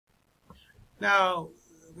Now,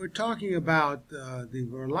 we're talking about the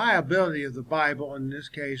reliability of the Bible, in this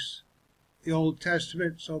case, the Old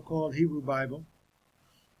Testament, so-called Hebrew Bible.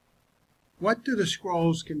 What do the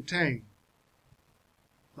scrolls contain?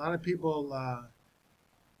 A lot of people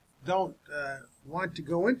don't want to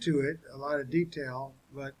go into it, a lot of detail,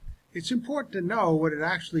 but it's important to know what it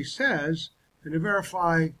actually says and to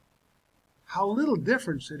verify how little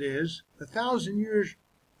difference it is 1,000 years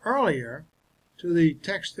earlier to the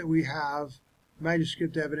text that we have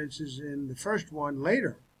manuscript evidences in the first one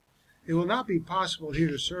later. It will not be possible here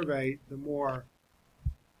to survey the more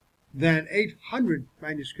than 800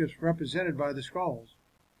 manuscripts represented by the scrolls.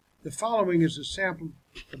 The following is a sample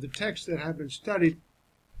of the texts that have been studied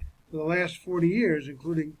for the last 40 years,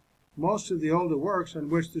 including most of the older works on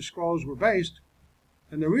which the scrolls were based,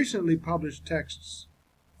 and the recently published texts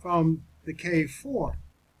from the Cave 4.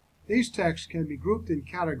 These texts can be grouped in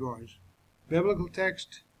categories: biblical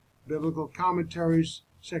text, biblical commentaries,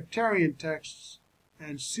 sectarian texts,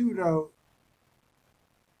 and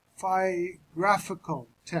pseudephigraphical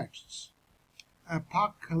texts,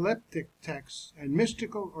 apocalyptic texts, and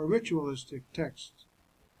mystical or ritualistic texts.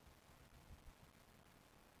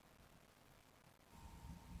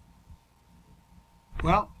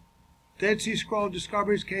 Well, Dead Sea Scroll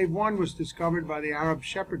discoveries. Cave 1 was discovered by the Arab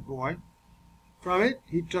shepherd boy. From it,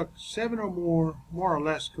 he took 7 or more or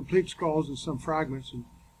less, complete scrolls and some fragments. And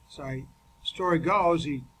so the story goes,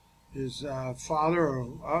 his father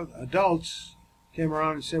or adults came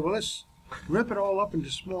around and said, well, let's rip it all up into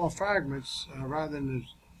small fragments rather than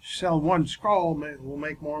sell one scroll. We'll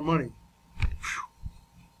make more money.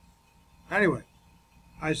 Anyway,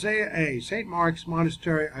 Isaiah A. St. Mark's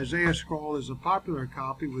Monastery Isaish Scroll is a popular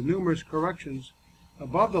copy with numerous corrections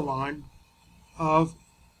above the line of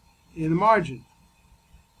in the margin.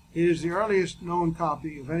 It is the earliest known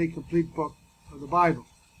copy of any complete book of the Bible.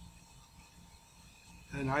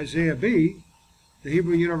 And Isaiah B., the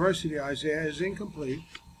Hebrew University Isaiah, is incomplete,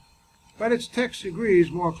 but its text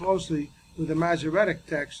agrees more closely with the Masoretic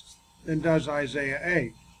text than does Isaiah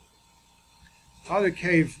A. Other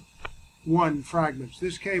Cave 1 fragments.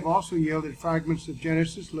 This cave also yielded fragments of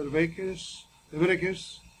Genesis, Leviticus,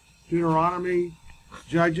 Deuteronomy,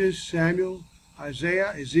 Judges, Samuel,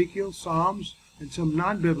 Isaiah, Ezekiel, Psalms, and some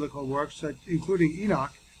non-biblical works, including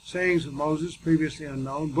Enoch, sayings of Moses, previously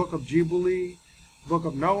unknown, Book of Jubilee, Book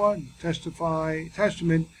of Noah,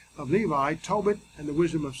 Testament of Levi, Tobit, and the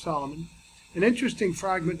Wisdom of Solomon. An interesting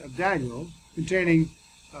fragment of Daniel, containing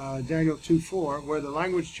Daniel 2:4, where the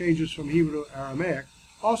language changes from Hebrew to Aramaic,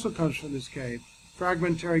 also comes from this cave.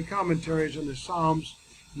 Fragmentary commentaries on the Psalms,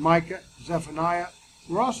 Micah, Zephaniah,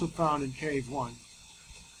 were also found in Cave 1.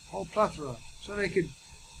 Whole plethora. So they could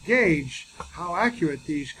gauge how accurate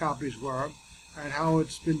these copies were and how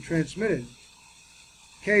it's been transmitted.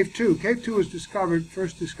 Cave 2. Cave 2 was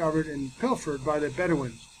first discovered and pilfered by the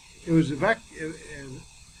Bedouins. It was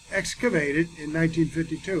excavated in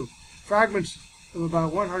 1952. Fragments of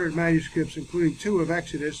about 100 manuscripts, including 2 of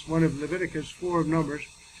Exodus, 1 of Leviticus, 4 of Numbers,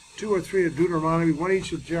 2 or 3 of Deuteronomy, 1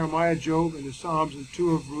 each of Jeremiah, Job, and the Psalms, and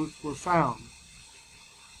 2 of Ruth were found.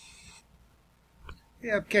 We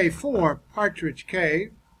have Cave 4, Partridge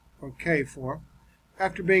Cave, or Cave 4.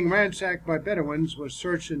 After being ransacked by Bedouins, was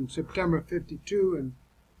searched in September 52 and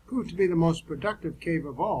proved to be the most productive cave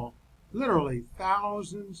of all. Literally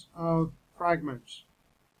thousands of fragments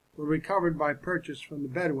were recovered by purchase from the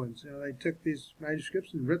Bedouins. They took these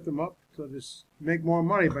manuscripts and ripped them up to make more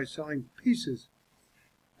money by selling pieces.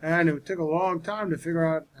 And it took a long time to figure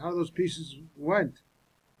out how those pieces went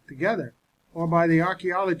together, or by the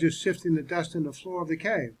archaeologists sifting the dust in the floor of the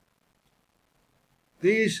cave.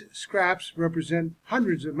 These scraps represent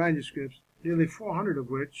hundreds of manuscripts, nearly 400 of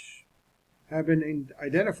which have been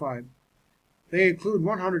identified. They include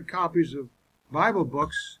 100 copies of Bible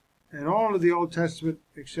books and all of the Old Testament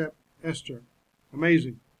except Esther.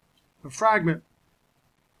 Amazing. A fragment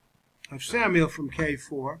of Samuel from Cave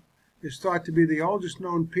 4 is thought to be the oldest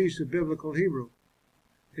known piece of biblical Hebrew.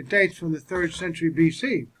 It dates from the 3rd century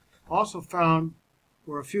BC. Also found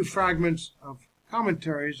were a few fragments of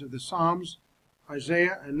commentaries of the Psalms,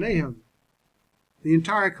 Isaiah, and Nahum. The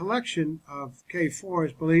entire collection of Cave 4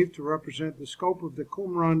 is believed to represent the scope of the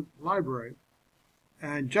Qumran library,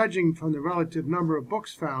 and judging from the relative number of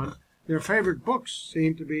books found, their favorite books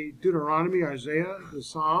seem to be Deuteronomy, Isaiah, the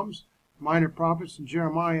Psalms, Minor Prophets, and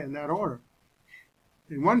Jeremiah in that order.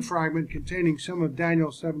 In one fragment containing some of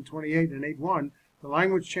Daniel 7:28 and 8:1, the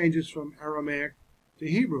language changes from Aramaic to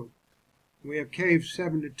Hebrew. We have Cave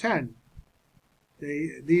 7 to 10.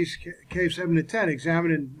 These Cave 7 to 10,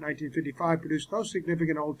 examined in 1955, produced no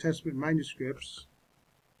significant Old Testament manuscripts.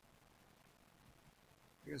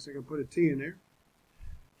 guess I can put a T in there.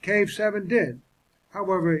 Cave 7 did,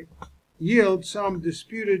 however, yield some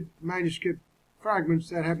disputed manuscript fragments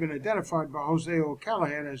that have been identified by Jose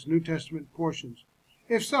O'Callaghan as New Testament portions.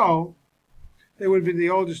 If so, they would be the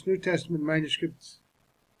oldest New Testament manuscripts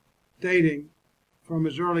dating from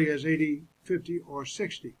as early as AD 50 or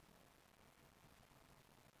 60.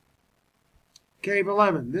 Cave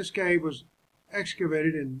 11. This cave was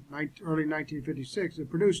excavated in early 1956 and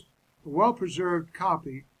produced a well-preserved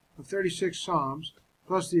copy of 36 Psalms,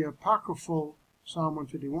 plus the apocryphal Psalm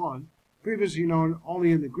 151, previously known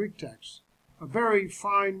only in the Greek text. A very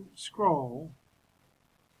fine scroll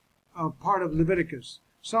of part of Leviticus,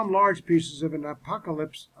 some large pieces of an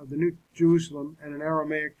apocalypse of the New Jerusalem, and an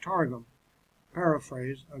Aramaic Targum,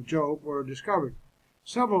 paraphrase of Job, were discovered.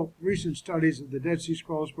 Several recent studies of the Dead Sea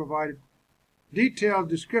Scrolls provided detailed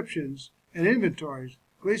descriptions and inventories.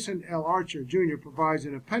 Gleason L. Archer, Jr. provides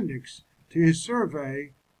an appendix to his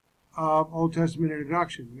survey of Old Testament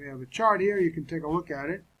introduction. We have a chart here. You can take a look at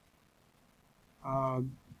it.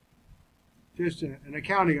 Just an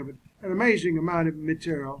accounting of it. An amazing amount of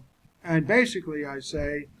material. And basically, I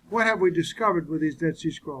say, what have we discovered with these Dead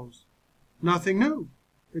Sea Scrolls? Nothing new.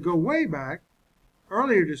 They go way back,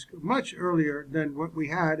 earlier, much earlier than what we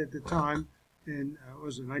had at the time in,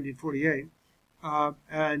 was it 1948?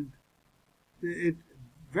 And it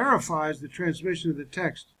verifies the transmission of the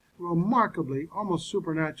text remarkably, almost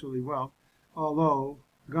supernaturally well, although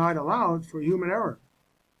God allowed for human error.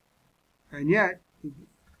 And yet,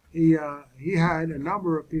 he had a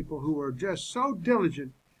number of people who were just so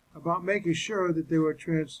diligent about making sure that they were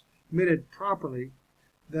transmitted properly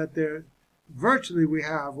that virtually we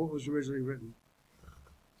have what was originally written.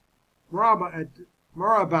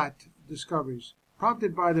 Morabat discoveries.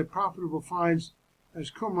 Prompted by their profitable finds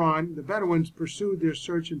as Qumran, the Bedouins pursued their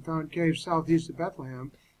search and found caves southeast of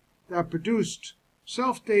Bethlehem that produced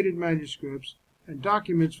self-dated manuscripts and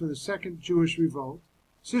documents for the Second Jewish Revolt.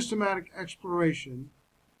 Systematic exploration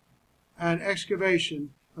and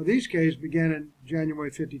excavation of these caves began in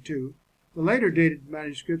January 52. The later dated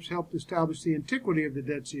manuscripts helped establish the antiquity of the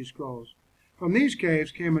Dead Sea Scrolls. From these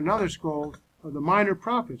caves came another scroll of the Minor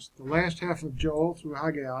Prophets, the last half of Joel through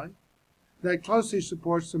Haggai, that closely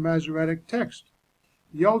supports the Masoretic text.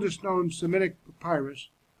 The oldest known Semitic papyrus,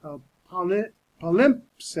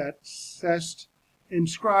 palimpsest,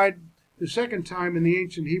 inscribed the second time in the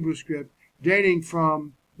ancient Hebrew script, dating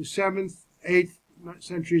from the 7th, 8th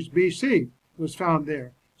centuries BC, was found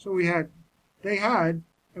there. So they had,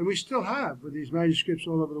 and we still have with these manuscripts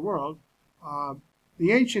all over the world,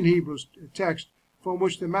 the ancient Hebrew text from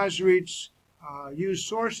which the Masoretes used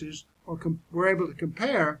sources or were able to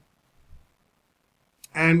compare,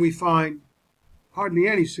 and we find hardly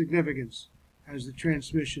any significance as the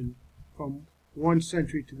transmission from one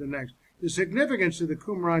century to the next. The significance of the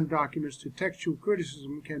Qumran documents to textual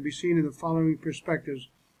criticism can be seen in the following perspectives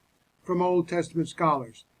from Old Testament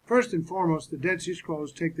scholars. First and foremost, the Dead Sea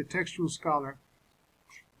Scrolls take the textual scholar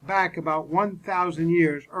back about 1,000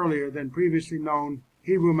 years earlier than previously known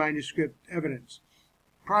Hebrew manuscript evidence.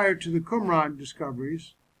 Prior to the Qumran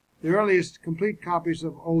discoveries, the earliest complete copies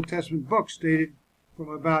of Old Testament books dated from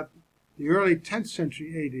about the early 10th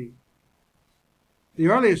century A.D. The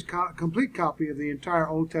earliest complete copy of the entire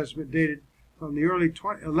Old Testament dated from the early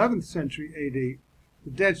 11th century A.D.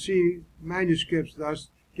 The Dead Sea manuscripts thus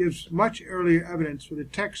gives much earlier evidence for the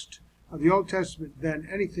text of the Old Testament than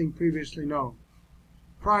anything previously known.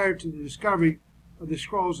 Prior to the discovery of the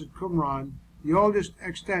scrolls at Qumran, the oldest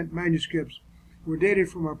extant manuscripts were dated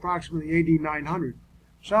from approximately AD 900.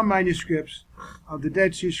 Some manuscripts of the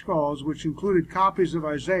Dead Sea Scrolls, which included copies of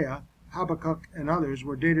Isaiah, Habakkuk, and others,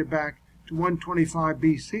 were dated back to 125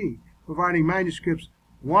 BC, providing manuscripts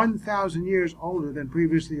 1,000 years older than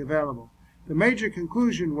previously available. The major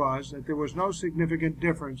conclusion was that there was no significant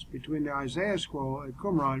difference between the Isaiah scroll at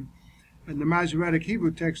Qumran and the Masoretic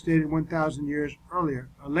Hebrew text dated 1,000 years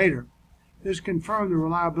later. This confirmed the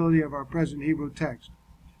reliability of our present Hebrew text.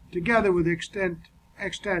 Together with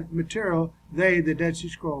extant material, the Dead Sea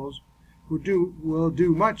Scrolls, will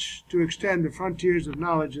do much to extend the frontiers of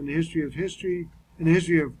knowledge in the history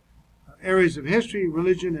of areas of history,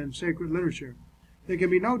 religion, and sacred literature. There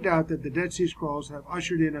can be no doubt that the Dead Sea Scrolls have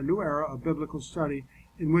ushered in a new era of biblical study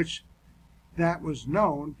in which that was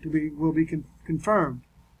known will be confirmed.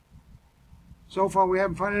 So far, we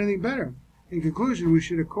haven't found anything better. In conclusion, we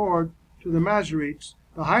should accord to the Masoretes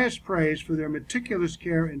the highest praise for their meticulous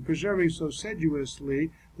care in preserving so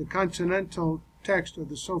sedulously the consonantal text of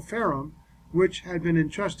the Sopherim, which had been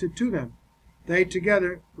entrusted to them. They,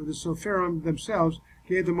 together with the Sopherim themselves,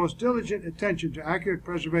 gave the most diligent attention to accurate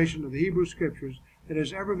preservation of the Hebrew Scriptures, that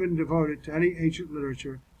has ever been devoted to any ancient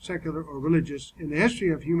literature, secular or religious, in the history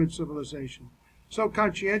of human civilization. So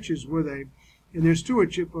conscientious were they in their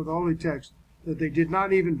stewardship of the holy text that they did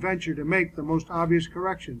not even venture to make the most obvious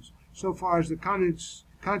corrections, so far as the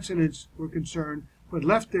consonants were concerned, but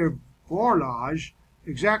left their vorlage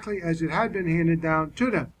exactly as it had been handed down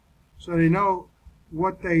to them. So they know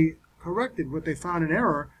what they corrected, what they found in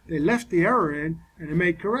error, they left the error in and they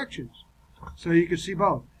made corrections. So you can see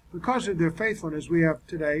both. Because of their faithfulness, we have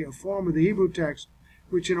today a form of the Hebrew text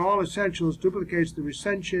which in all essentials duplicates the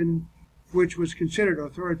recension which was considered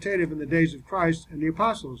authoritative in the days of Christ and the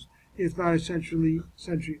apostles, if not a century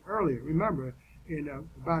earlier. Remember, in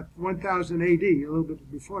about 1000 AD, a little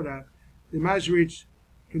bit before that, the Masoretes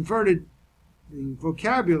converted the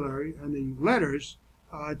vocabulary and the letters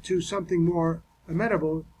to something more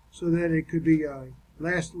amenable so that it could be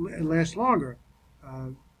last longer.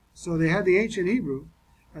 So they had the ancient Hebrew,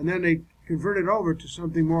 and then they converted over to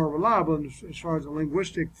something more reliable as far as the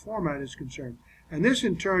linguistic format is concerned. And this,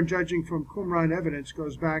 in turn, judging from Qumran evidence,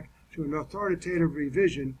 goes back to an authoritative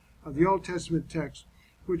revision of the Old Testament text,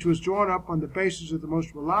 which was drawn up on the basis of the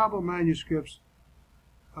most reliable manuscripts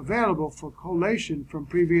available for collation from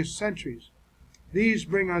previous centuries. These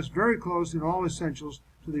bring us very close in all essentials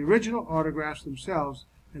to the original autographs themselves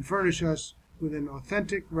and furnish us with an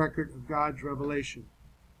authentic record of God's revelation.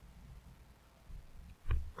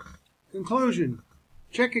 Conclusion.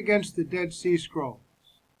 Check against the Dead Sea Scrolls.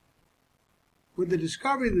 With the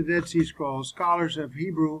discovery of the Dead Sea Scrolls, scholars of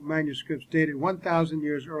Hebrew manuscripts dated 1,000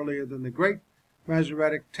 years earlier than the great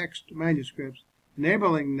Masoretic text manuscripts,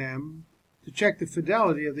 enabling them to check the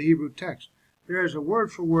fidelity of the Hebrew text. There is a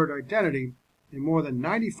word-for-word identity in more than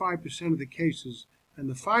 95% of the cases, and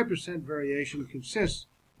the 5% variation consists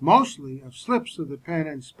mostly of slips of the pen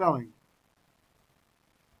and spelling.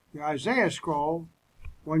 The Isaish Scroll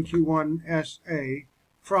 1Q1SA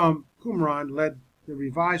from Qumran led the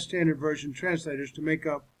Revised Standard Version translators to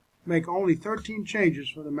make only 13 changes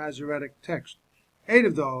from the Masoretic text. 8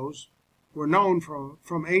 of those were known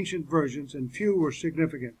from ancient versions, and few were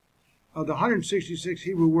significant. Of the 166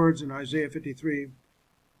 Hebrew words in Isaiah 53,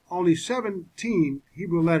 only 17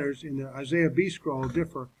 Hebrew letters in the Isaiah B scroll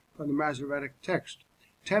differ from the Masoretic text.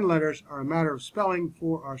 10 letters are a matter of spelling,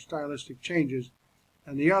 4 are stylistic changes,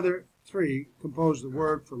 and the other 3 compose the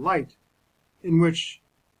word for light, in which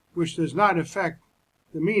does not affect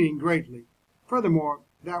the meaning greatly. Furthermore,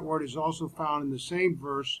 that word is also found in the same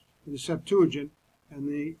verse in the Septuagint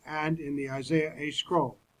and in the Isaiah A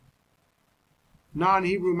scroll.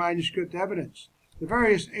 Non-Hebrew manuscript evidence. The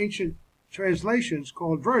various ancient translations,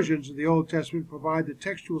 called versions of the Old Testament, provide the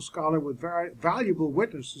textual scholar with very valuable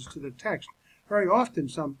witnesses to the text. Very often,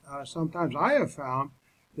 sometimes I have found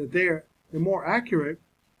that they're more accurate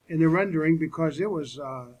in the rendering because it was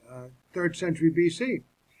 3rd century BC.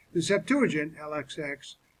 The Septuagint,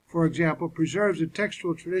 LXX, for example, preserves a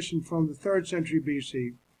textual tradition from the 3rd century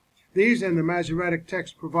BC. These and the Masoretic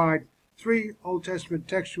text provide 3 Old Testament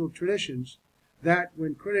textual traditions that,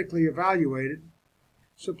 when critically evaluated,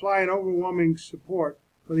 supply an overwhelming support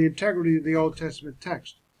for the integrity of the Old Testament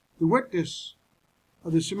text. The witness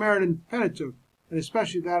of the Samaritan Pentateuch, and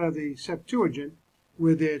especially that of the Septuagint,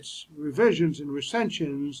 with its revisions and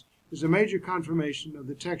recensions, is a major confirmation of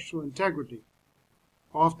the textual integrity,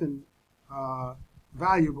 often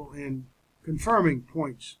valuable in confirming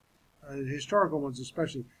points, historical ones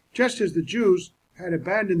especially. Just as the Jews had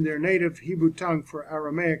abandoned their native Hebrew tongue for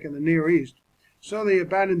Aramaic in the Near East, so they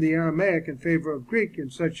abandoned the Aramaic in favor of Greek in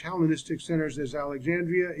such Hellenistic centers as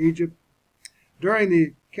Alexandria, Egypt. During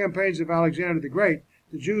the campaigns of Alexander the Great,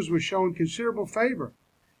 the Jews were shown considerable favor.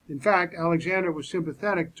 In fact, Alexander was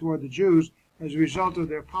sympathetic toward the Jews as a result of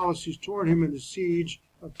their policies toward him in the siege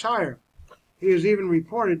of Tyre. He is even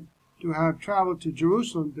reported to have traveled to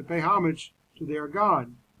Jerusalem to pay homage to their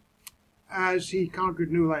God. As he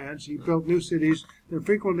conquered new lands, he built new cities that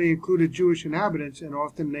frequently included Jewish inhabitants and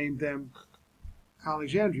often named them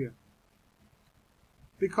Alexandria.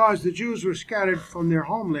 Because the Jews were scattered from their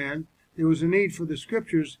homeland, there was a need for the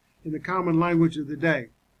scriptures in the common language of the day.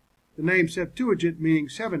 The name Septuagint, meaning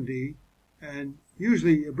 70, and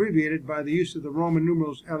usually abbreviated by the use of the Roman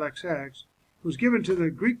numerals LXX, was given to the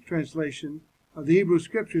Greek translation of the Hebrew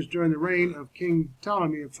scriptures during the reign of King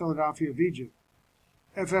Ptolemy of Philadelphia of Egypt.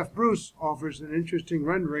 F. Bruce offers an interesting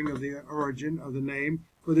rendering of the origin of the name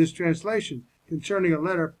for this translation, concerning a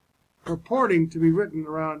letter purporting to be written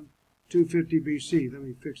around 250 BC. Let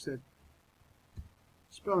me fix that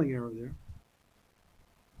spelling error there.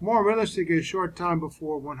 More realistic, a short time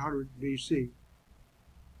before 100 BC.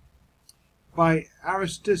 By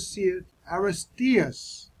Aristeas,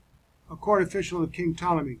 a court official of King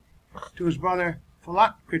Ptolemy, to his brother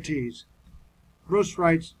Philocrates. Bruce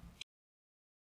writes,